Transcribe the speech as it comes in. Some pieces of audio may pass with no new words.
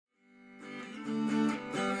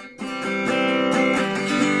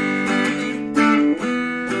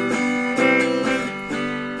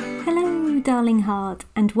loving heart,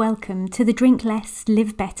 and welcome to the Drink Less,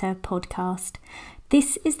 Live Better podcast.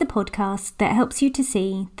 This is the podcast that helps you to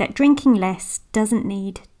see that drinking less doesn't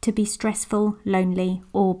need to be stressful, lonely,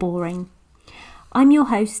 or boring. I'm your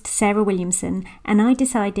host, Sarah Williamson, and I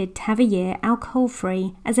decided to have a year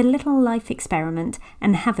alcohol-free as a little life experiment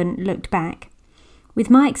and haven't looked back. With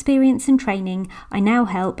my experience and training, I now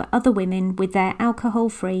help other women with their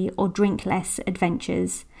alcohol-free or drink less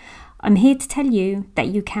adventures. I'm here to tell you that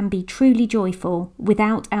you can be truly joyful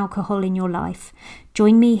without alcohol in your life.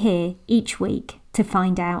 Join me here each week to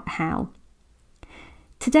find out how.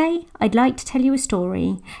 Today, I'd like to tell you a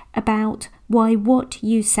story about why what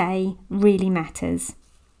you say really matters.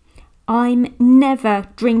 I'm never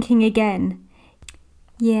drinking again.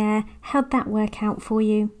 Yeah, how'd that work out for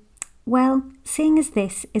you? Well, seeing as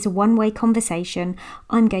this is a one-way conversation,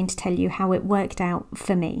 I'm going to tell you how it worked out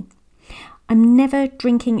for me. I'm never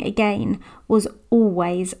drinking again was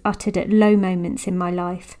always uttered at low moments in my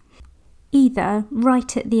life. Either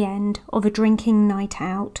right at the end of a drinking night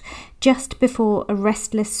out, just before a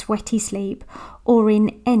restless, sweaty sleep, or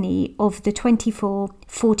in any of the 24,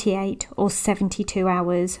 48 or 72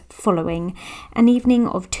 hours following an evening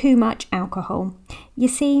of too much alcohol. You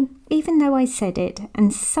see, even though I said it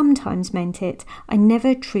and sometimes meant it, I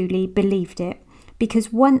never truly believed it.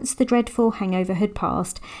 Because once the dreadful hangover had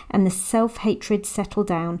passed and the self-hatred settled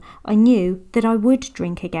down, I knew that I would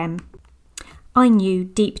drink again. I knew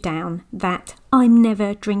deep down that I'm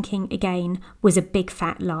never drinking again was a big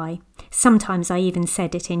fat lie. Sometimes I even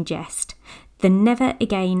said it in jest. The never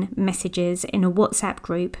again messages in a WhatsApp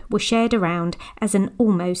group were shared around as an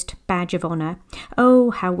almost badge of honour.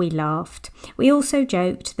 Oh, how we laughed. We also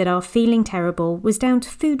joked that our feeling terrible was down to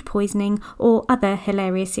food poisoning or other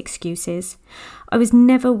hilarious excuses. I was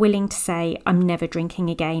never willing to say I'm never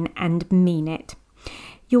drinking again and mean it.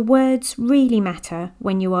 Your words really matter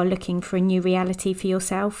when you are looking for a new reality for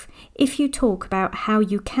yourself. If you talk about how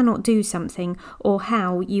you cannot do something or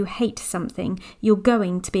how you hate something, you're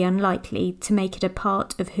going to be unlikely to make it a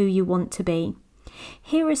part of who you want to be.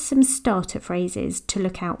 Here are some starter phrases to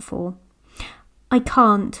look out for. I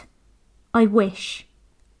can't. I wish.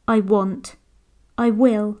 I want. I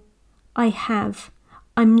will. I have.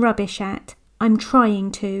 I'm rubbish at. I'm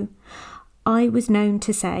trying to. I was known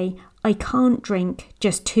to say, I can't drink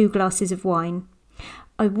just 2 glasses of wine.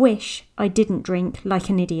 I wish I didn't drink like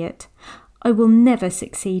an idiot. I will never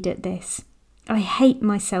succeed at this. I hate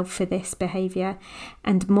myself for this behaviour,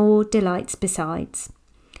 and more delights besides.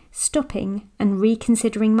 Stopping and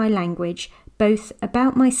reconsidering my language, both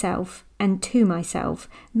about myself and to myself,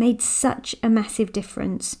 made such a massive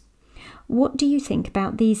difference. What do you think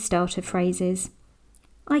about these starter phrases?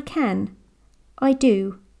 I can. I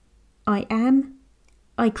do. I am.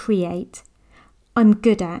 I create, I'm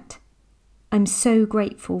good at, I'm so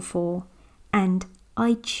grateful for, and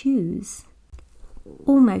I choose.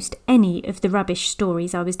 Almost any of the rubbish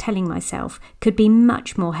stories I was telling myself could be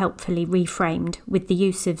much more helpfully reframed with the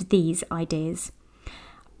use of these ideas.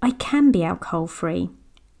 I can be alcohol-free,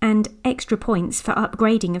 and extra points for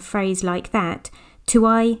upgrading a phrase like that to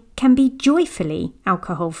I can be joyfully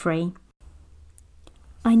alcohol-free.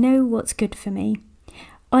 I know what's good for me.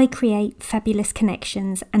 I create fabulous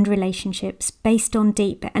connections and relationships based on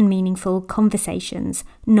deep and meaningful conversations,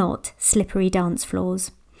 not slippery dance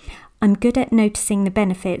floors. I'm good at noticing the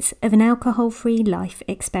benefits of an alcohol-free life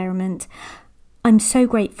experiment. I'm so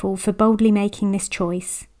grateful for boldly making this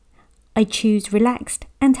choice. I choose relaxed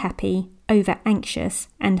and happy over anxious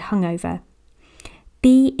and hungover.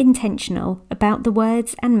 Be intentional about the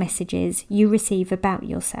words and messages you receive about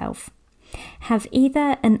yourself. Have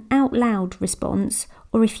either an out loud response,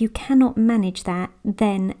 or if you cannot manage that,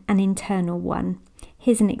 then an internal one.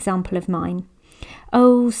 Here's an example of mine.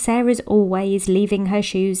 Oh, Sarah's always leaving her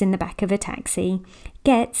shoes in the back of a taxi.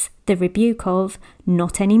 Gets the rebuke of,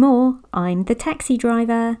 not anymore, I'm the taxi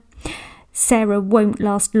driver. Sarah won't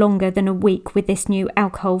last longer than a week with this new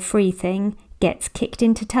alcohol-free thing. Gets kicked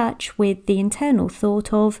into touch with the internal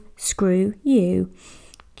thought of, screw you.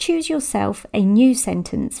 Choose yourself a new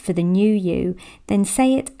sentence for the new you, then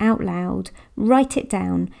say it out loud, write it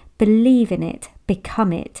down, believe in it,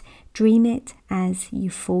 become it, dream it as you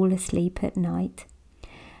fall asleep at night.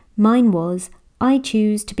 Mine was, I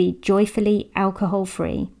choose to be joyfully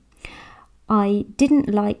alcohol-free. I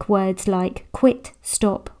didn't like words like quit,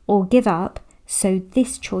 stop, or give up, so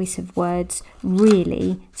this choice of words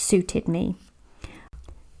really suited me.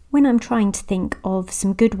 When I'm trying to think of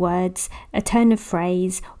some good words, a turn of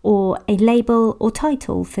phrase, or a label or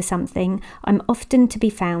title for something, I'm often to be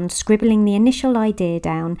found scribbling the initial idea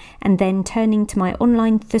down and then turning to my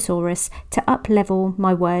online thesaurus to up-level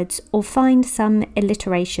my words or find some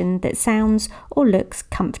alliteration that sounds or looks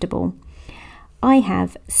comfortable. I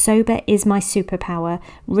have "Sober is my superpower"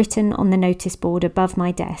 written on the notice board above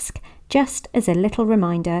my desk, just as a little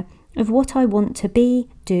reminder of what I want to be,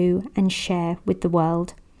 do, and share with the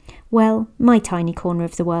world. Well, my tiny corner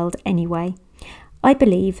of the world anyway. I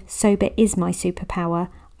believe sober is my superpower.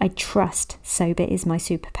 I trust sober is my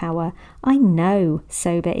superpower. I know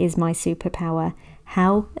sober is my superpower.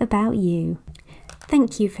 How about you?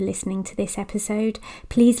 Thank you for listening to this episode.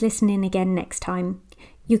 Please listen in again next time.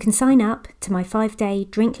 You can sign up to my 5-day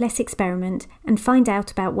Drink Less experiment and find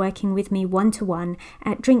out about working with me one-to-one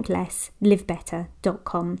at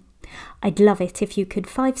drinklesslivebetter.com. I'd love it if you could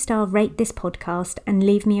 5-star rate this podcast and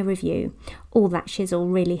leave me a review. All that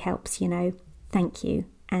shizzle really helps, you know. Thank you,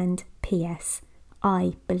 and P.S.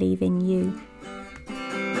 I believe in you.